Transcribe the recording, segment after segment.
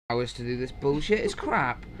hours to do this bullshit. It's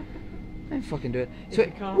crap. I ain't fucking do it. So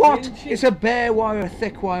what? It's a bare wire, a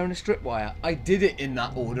thick wire, and a strip wire. I did it in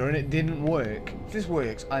that order, and it didn't work. If this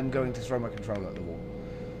works, I'm going to throw my controller at the wall.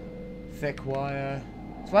 Thick wire.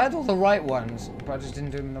 So I had all the right ones, but I just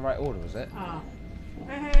didn't do them in the right order, was it? Ah.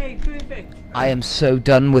 Hey, perfect. I am so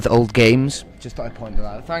done with old games. Just thought I'd point that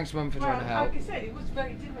out. Thanks, Mum, for trying to help. Like I said, it was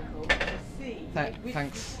very difficult to see.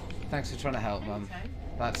 Thanks for trying to help, Mum.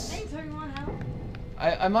 That's. Anytime you want help.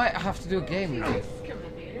 I might have to do a game with you.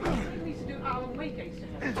 You need to do Alan Wake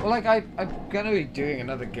again. Well, like I'm gonna be doing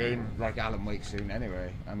another game like Alan Wake soon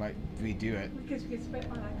anyway. I might redo it. Because we can spend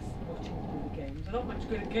my legs watching the games. I'm not much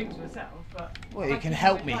good at games myself, but. Well, you can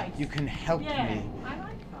help me. You can help me. I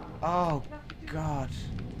like that. Oh God.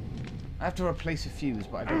 I have to replace a fuse,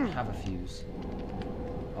 but I don't have a fuse.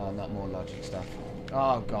 Oh, not more logic stuff.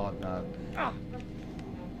 Oh God, no.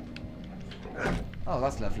 Oh,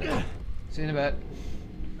 that's lovely. See you in a bit.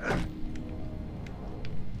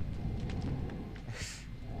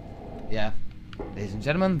 Yeah, ladies and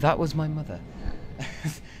gentlemen, that was my mother.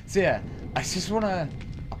 So yeah, I just want to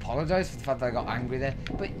apologise for the fact that I got angry there.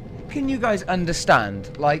 But can you guys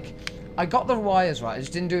understand? Like, I got the wires right, I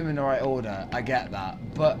just didn't do them in the right order. I get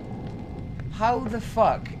that, but how the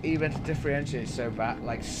fuck are you meant to differentiate so bad,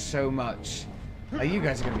 like so much? Like, you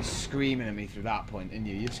guys are going to be screaming at me through that point, and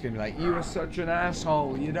you're just going to be like, you are such an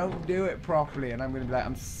asshole, you don't do it properly, and I'm going to be like,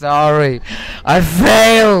 I'm sorry, I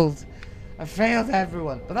failed. I failed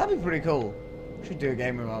everyone. But that'd be pretty cool. Should do a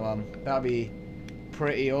game with my mum. That'd be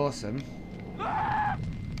pretty awesome. Fuck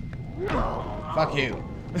you.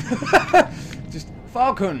 Just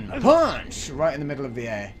Falcon punch right in the middle of the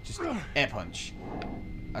air. Just air punch.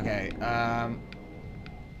 Okay. I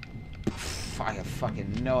have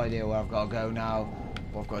fucking no idea where I've got to go now.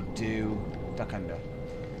 What I've got to do. Duck under.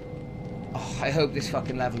 Oh, I hope this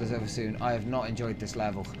fucking level is over soon. I have not enjoyed this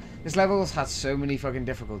level. This level has had so many fucking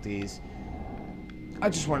difficulties. I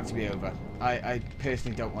just want it to be over. I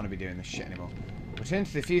personally don't want to be doing this shit anymore. Return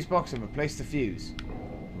to the fuse box and replace the fuse.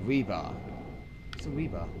 Rebar. What's a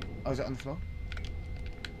rebar? Oh, is it on the floor?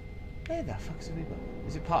 Where the fuck is a rebar?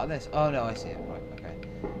 Is it part of this? Oh no, I see it. Right, okay.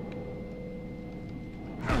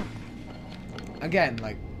 Again,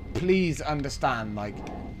 like, please understand, like,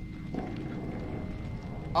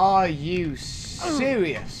 are you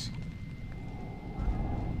serious?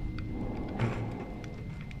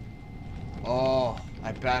 Oh,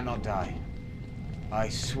 I better not die. I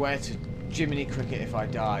swear to Jiminy Cricket if I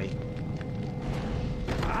die.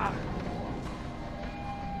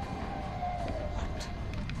 What?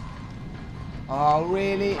 Oh,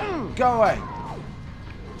 really? Go away.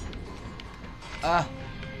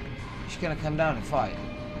 She's gonna come down and fight.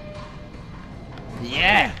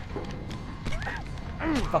 Yeah!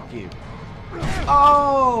 Fuck you.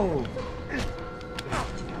 Oh!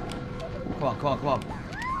 Come on, come on, come on.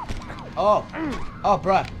 Oh! Oh,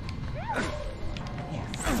 bruh. You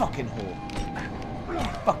fucking whore.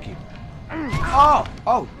 Fuck you. Oh!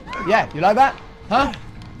 Oh! Yeah, you like that? Huh?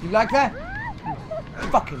 You like that?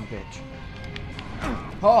 Fucking bitch.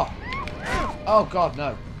 Oh! Oh, God,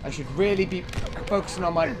 no. I should really be focusing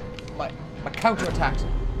on my counter-attacks.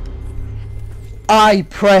 I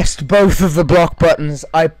pressed both of the block buttons,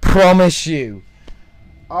 I promise you.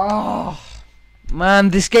 Oh, man,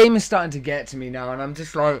 this game is starting to get to me now, and I'm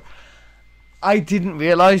just like, I didn't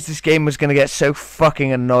realise this game was going to get so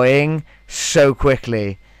fucking annoying so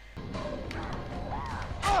quickly.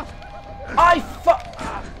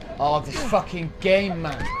 Oh, this fucking game,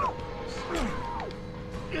 man.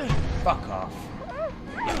 Fuck off.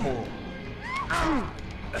 Oh.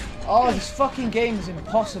 Oh, this fucking game is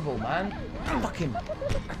impossible, man. Fucking. Can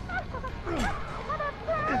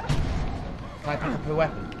I pick up her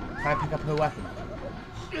weapon? Can I pick up her weapon?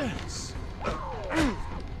 Yes.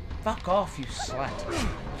 Fuck off, you slut.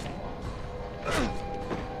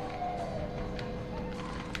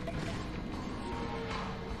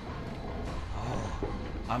 Oh,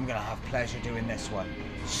 I'm gonna have pleasure doing this one.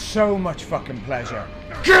 So much fucking pleasure.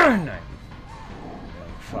 Good.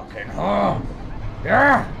 Fucking. Oh.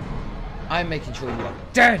 Yeah. I'm making sure you are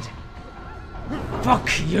dead. Fuck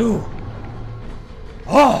you.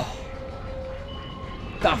 Oh.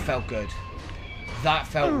 That felt good. That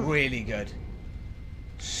felt really good.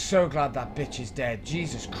 So glad that bitch is dead.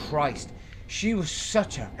 Jesus Christ. She was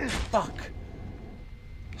such a fuck.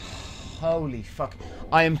 Holy fuck.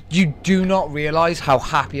 You do not realise how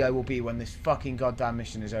happy I will be when this fucking goddamn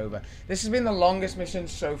mission is over. This has been the longest mission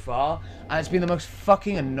so far, and it's been the most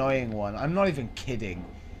fucking annoying one. I'm not even kidding.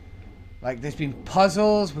 Like, there's been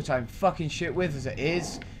puzzles, which I'm fucking shit with as it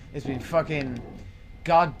is. There's been fucking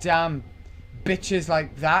goddamn bitches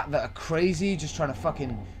like that are crazy, just trying to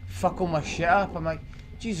fucking fuck all my shit up. I'm like,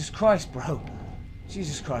 Jesus Christ, bro.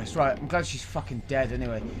 Jesus Christ. Right, I'm glad she's fucking dead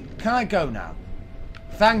anyway. Can I go now?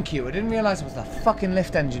 Thank you. I didn't realise I was the fucking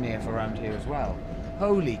lift engineer for around here as well.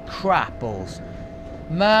 Holy crap balls.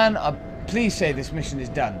 Man, please say this mission is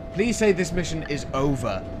done. Please say this mission is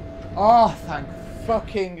over. Oh, thank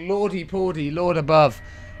fucking Lordy Pordy, Lord above.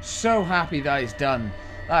 So happy that it's done.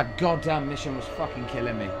 That goddamn mission was fucking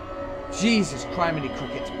killing me. Jesus criminy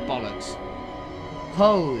crickets bollocks.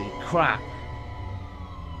 Holy crap.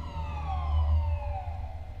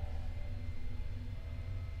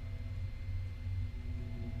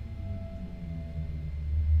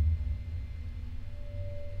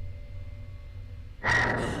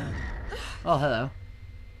 Oh, hello.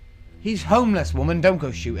 He's homeless, woman. Don't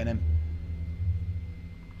go shooting him.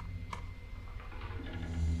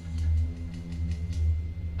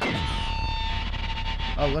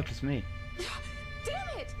 Oh, look, it's me.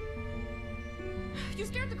 Damn it! You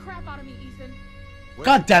scared the crap out of me, Ethan.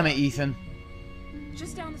 God damn it, Ethan.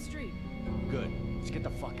 Just down the street. Good. Let's get the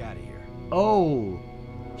fuck out of here. Oh,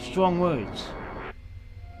 strong words.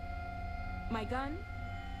 My gun?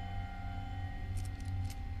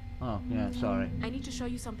 Oh, yeah, sorry. I need to show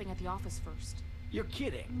you something at the office first. You're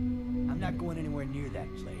kidding. I'm not going anywhere near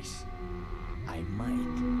that place. I might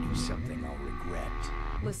do something I'll regret.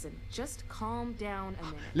 Listen, just calm down a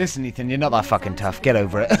minute. Listen, Ethan, you're not that fucking tough. Get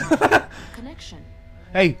over it. Connection.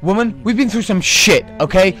 Hey, woman, we've been through some shit,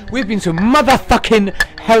 okay? We've been through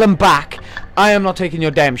motherfucking hell and back. I am not taking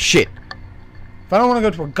your damn shit. If I don't want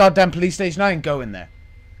to go to a goddamn police station, I ain't going there.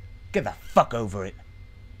 Get the fuck over it.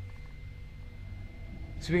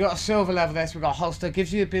 So we got a silver level there, so we got a holster.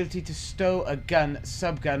 Gives you the ability to stow a gun,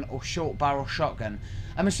 subgun, or short barrel shotgun.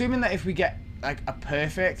 I'm assuming that if we get, like, a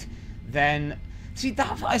perfect, then... See,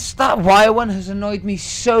 that wire one has annoyed me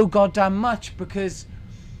so goddamn much, because,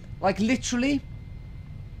 like, literally,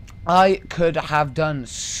 I could have done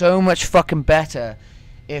so much fucking better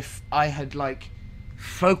if I had, like,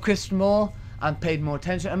 focused more and paid more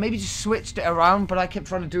attention, and maybe just switched it around, but I kept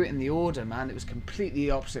trying to do it in the order, man. It was completely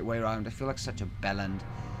the opposite way around. I feel like such a bellend.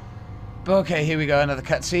 But okay, here we go, another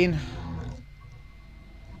cutscene.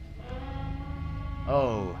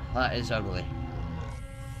 Oh, that is ugly.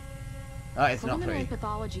 That is not Preliminary pretty.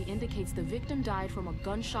 pathology indicates the victim died from a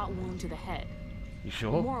gunshot wound to the head. You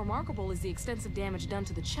sure? More remarkable is the extensive damage done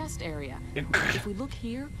to the chest area. If we look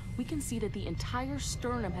here, we can see that the entire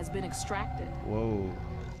sternum has been extracted. Whoa.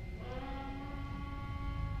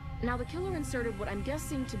 Now, the killer inserted what I'm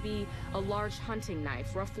guessing to be a large hunting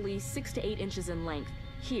knife, roughly 6 to 8 inches in length,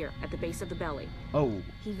 here at the base of the belly. Oh.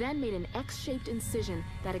 He then made an X-shaped incision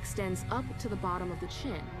that extends up to the bottom of the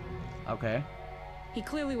chin. Okay. He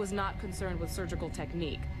clearly was not concerned with surgical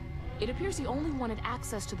technique. It appears he only wanted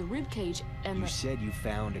access to the rib cage and You said you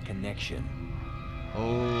found a connection.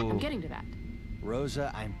 Oh. I'm getting to that.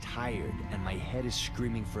 Rosa, I'm tired, and my head is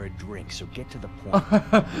screaming for a drink, so get to the point.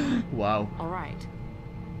 Wow. All right.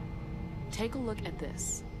 Take a look at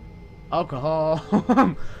this. Alcohol.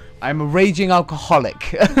 I'm a raging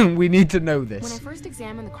alcoholic. We need to know When I this. first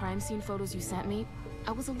examined the crime scene photos you sent me,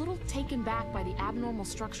 I was a little taken back by the abnormal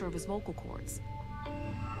structure of his vocal cords.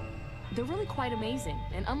 They're really quite amazing,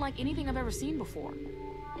 and unlike anything I've ever seen before.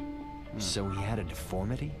 So he had a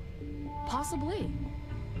deformity? Possibly.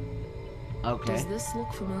 Okay. Does this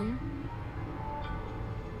look familiar?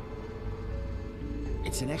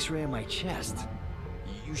 It's an X-ray of my chest.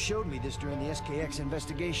 You showed me this during the SKX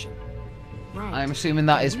investigation. Right. I'm assuming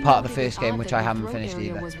that is You part of the noted first it's game, odd which that I the haven't throat finished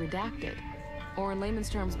area either. was redacted, or in layman's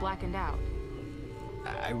terms, blackened out.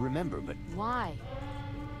 I remember, but Why?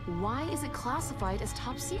 Why is it classified as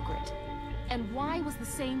top secret? And why was the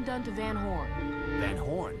same done to Van Horn? Van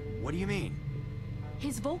Horn? What do you mean?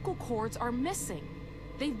 His vocal cords are missing.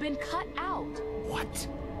 They've been cut out. What?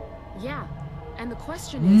 Yeah. And the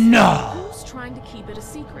question is, No. who's trying to keep it a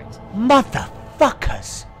secret?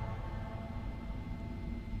 Motherfuckers.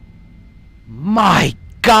 My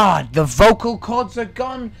God, the vocal cords are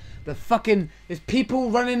gone. The fucking... There's people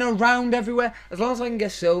running around everywhere. As long as I can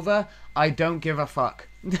get silver, I don't give a fuck.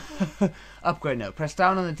 Upgrade note. Press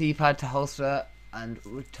down on the D-pad to holster and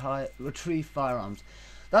retrieve firearms.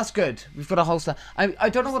 That's good. We've got a holster. I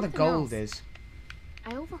don't know what the Something gold else. is.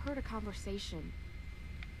 I overheard a conversation.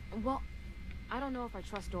 Well, I don't know if I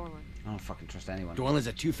trust Dorland. I don't fucking trust anyone. Dorland's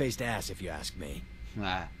a two-faced ass, if you ask me.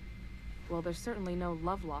 Nah. Well, there's certainly no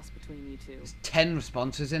love lost between you two. There's 10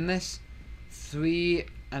 responses in this. 3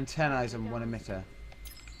 antennae and 1 emitter.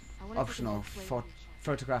 I wanna take an Optional. X-ray For of your chest.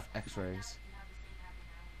 photograph x-rays.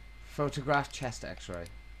 Photograph chest x-ray.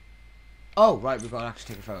 Oh, right, we've got to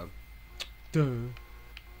actually take a photo. Duh.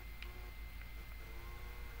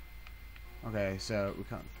 Okay, so we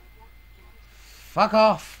can't... Fuck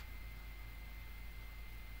off.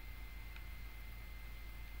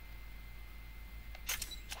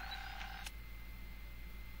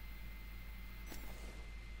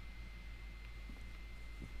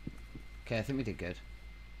 Okay, I think we did good.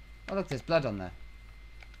 Oh look, there's blood on there.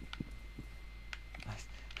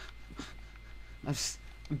 I'm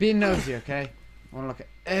being nosy, okay? I want to look at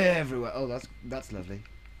everywhere. Oh, that's lovely.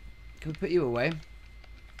 Can we put you away?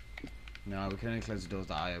 No, we can only close the doors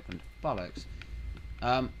that I opened. Bollocks.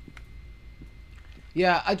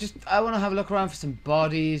 Yeah, I want to have a look around for some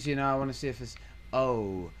bodies, you know. I want to see if there's...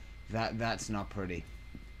 Oh, that's not pretty.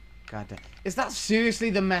 God damn. Is that seriously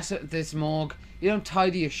the mess at this morgue? You don't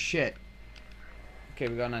tidy your shit. Okay,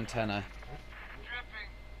 we got an antenna. Dripping.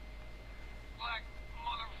 Black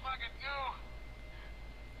motherfucking goo.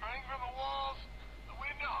 Running from the walls, the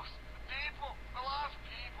windows, the people, the lost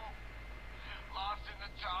people. Lost in the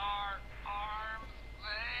tar, arms,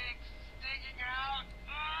 legs, sticking out.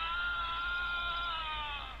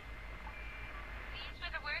 These were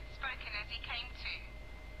the words spoken as he came to.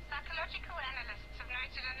 Psychological analysts have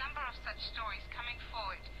noted a number of such stories coming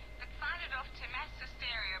forward that sounded off to mass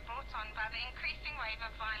hysteria brought on by the increasing wave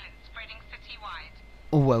of violence spreading citywide.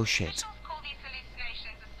 Oh, well, shit. Officials call these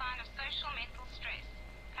hallucinations a sign of social mental stress,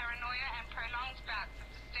 paranoia, and prolonged bouts of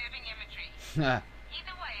disturbing imagery.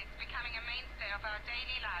 Either way, it's becoming a mainstay of our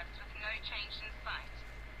daily lives with no change in sight.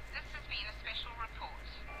 This has been a special report.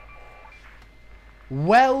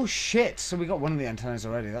 Well, shit. So we got one of the antennas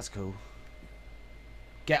already. That's cool.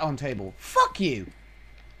 Get on table. Fuck you.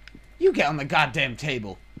 You get on the goddamn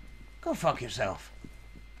table. Go fuck yourself.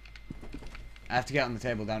 I have to get on the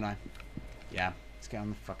table, don't I? Yeah, let's get on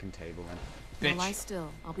the fucking table then. Now lie Bitch.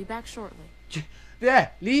 still. I'll be back shortly. Yeah,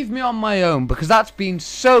 leave me on my own because that's gone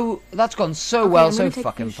so Okay, well I'm so gonna take a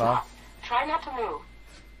fucking few far. shots. Try not to move.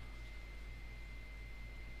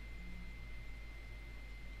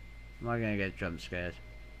 Am I gonna get jump scared?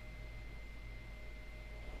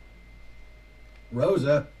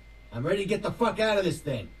 Rosa, I'm ready to get the fuck out of this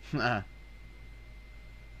thing.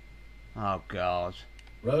 Oh god.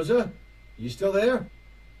 Rosa, you still there?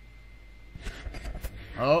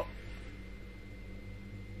 Oh.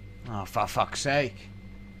 Oh, for fuck's sake.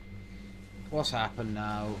 What's happened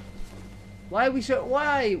now? Why are we so...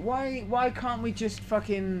 Why can't we just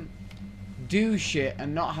fucking do shit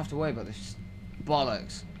and not have to worry about this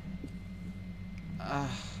bollocks?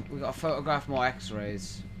 We gotta photograph more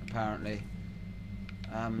x-rays, apparently.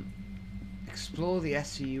 Explore the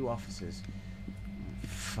SCU offices.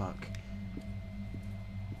 Fuck.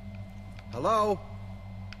 Hello?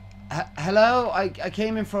 Hello? I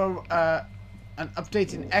came in for an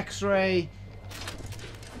update in x-ray.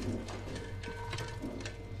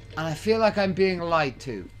 And I feel like I'm being lied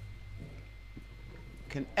to.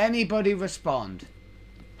 Can anybody respond?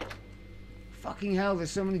 Fucking hell,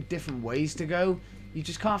 there's so many different ways to go. You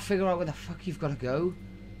just can't figure out where the fuck you've got to go.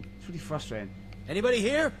 It's really frustrating. Anybody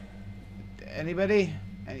here? Anybody?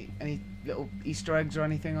 Any little Easter eggs or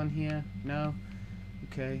anything on here? No?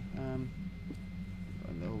 Okay,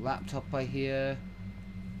 got a little laptop by here.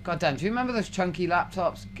 God damn, do you remember those chunky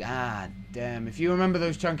laptops? God damn, if you remember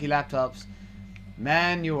those chunky laptops,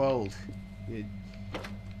 man, you're old.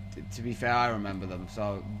 To be fair, I remember them,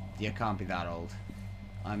 so you can't be that old.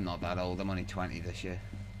 I'm not that old, I'm only 20 this year.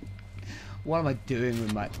 What am I doing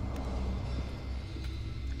with my...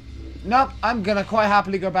 Nope, I'm gonna quite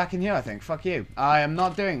happily go back in here, I think. Fuck you. I am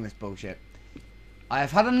not doing this bullshit. I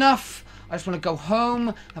have had enough. I just want to go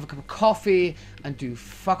home, have a cup of coffee, and do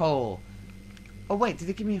fuck all. Oh wait, did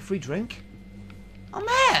they give me a free drink? Oh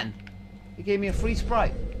man! They gave me a free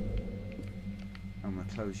Sprite. I'm gonna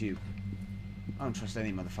close you. I don't trust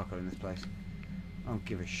any motherfucker in this place. I don't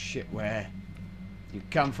give a shit where you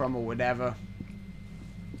come from or whatever.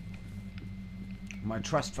 My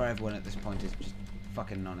trust for everyone at this point is just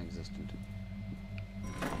fucking non-existent.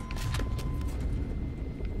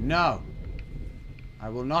 No! I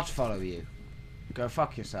will not follow you. Go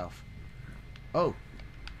fuck yourself. Oh.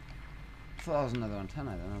 I thought that was another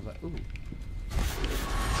antenna then. I was like, ooh.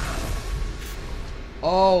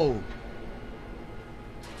 Oh!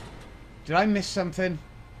 Did I miss something?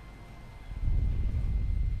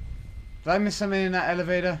 Did I miss something in that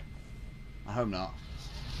elevator? I hope not.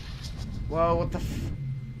 Whoa, what the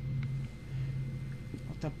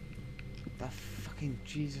what the fucking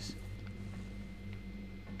Jesus.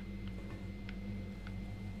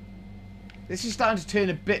 This is starting to turn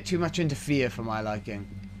a bit too much into Fear for my liking.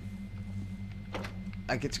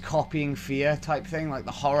 Like it's copying Fear type thing, like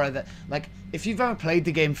the horror that... Like, if you've ever played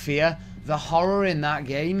the game Fear, the horror in that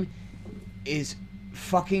game is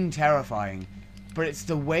fucking terrifying. but it's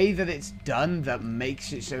the way that it's done that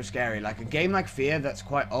makes it so scary. Like a game like Fear that's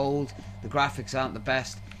quite old, the graphics aren't the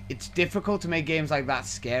best. It's difficult to make games like that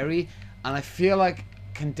scary, and I feel like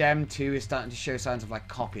Condemned 2 is starting to show signs of like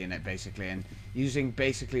copying it basically, and using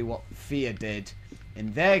basically what Fear did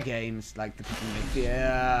in their games, like the people who make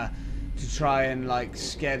Fear, to try and like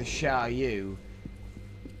scare the shit out of you.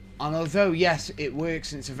 And although yes, it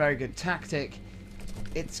works and it's a very good tactic,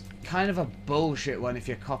 it's kind of a bullshit one if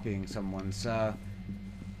you're copying someone. So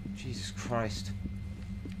Jesus Christ,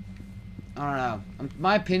 I don't know.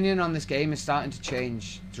 My opinion on this game is starting to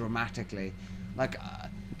change dramatically. Like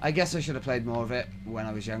I guess I should have played more of it when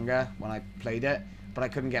I was younger, when I played it, but I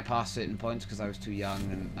couldn't get past certain points because I was too young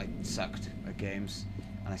and I sucked at games,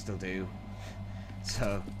 and I still do.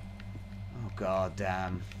 So, oh god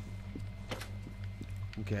damn.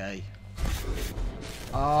 Okay.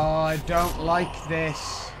 Oh, I don't like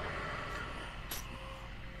this.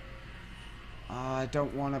 Oh, I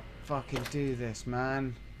don't want to fucking do this,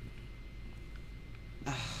 man.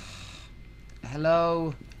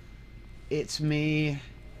 Hello, it's me.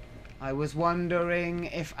 I was wondering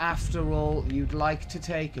if after all you'd like to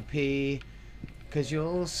take a pee, 'cause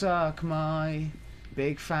you'll suck my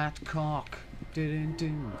big fat cock.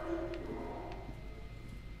 Do-do-do.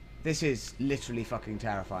 This is literally fucking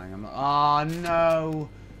terrifying. Oh no.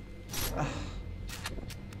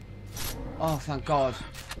 Oh, thank God.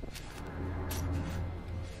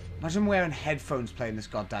 Imagine wearing headphones playing this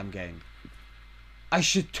goddamn game. I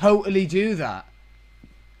should totally do that.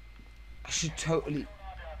 I should totally...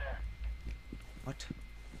 What?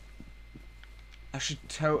 I should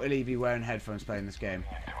totally be wearing headphones playing this game.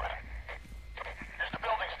 Is the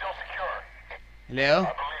building still secure? Hello? I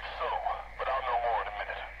believe so, but I'll know more in a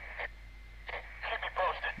minute. Keep me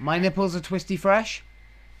posted. My nipples are twisty fresh?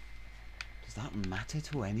 Does that matter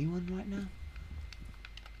to anyone right now?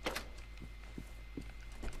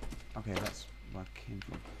 Okay, that's where I came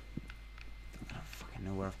from. I don't fucking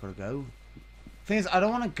know where I've got to go. Thing is, I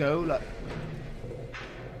don't want to go like...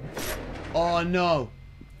 Oh no!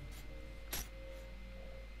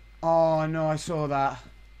 Oh no, I saw that.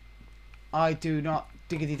 I do not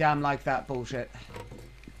diggity damn like that bullshit.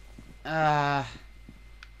 I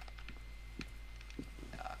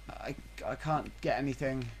can't get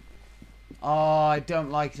anything. Oh, I don't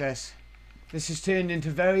like this. This has turned into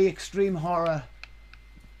very extreme horror.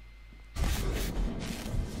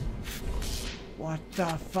 What the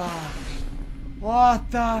fuck? What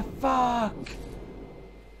the fuck?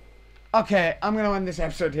 Okay, I'm going to end this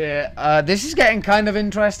episode here. This is getting kind of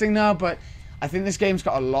interesting now, but I think this game's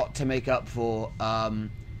got a lot to make up for,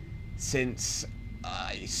 since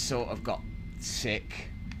I sort of got sick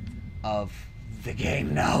of the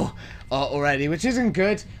game now already, which isn't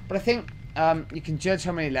good, but I think you can judge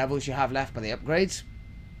how many levels you have left by the upgrades.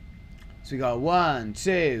 So we got 1,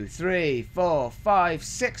 2, 3, 4, 5,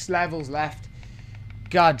 6 levels left.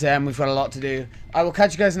 God damn, we've got a lot to do. I will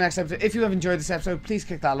catch you guys in the next episode. If you have enjoyed this episode, please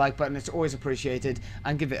click that like button. It's always appreciated.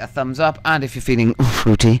 And give it a thumbs up. And if you're feeling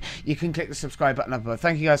fruity, you can click the subscribe button up above.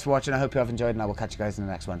 Thank you guys for watching. I hope you have enjoyed, and I will catch you guys in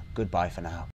the next one. Goodbye for now.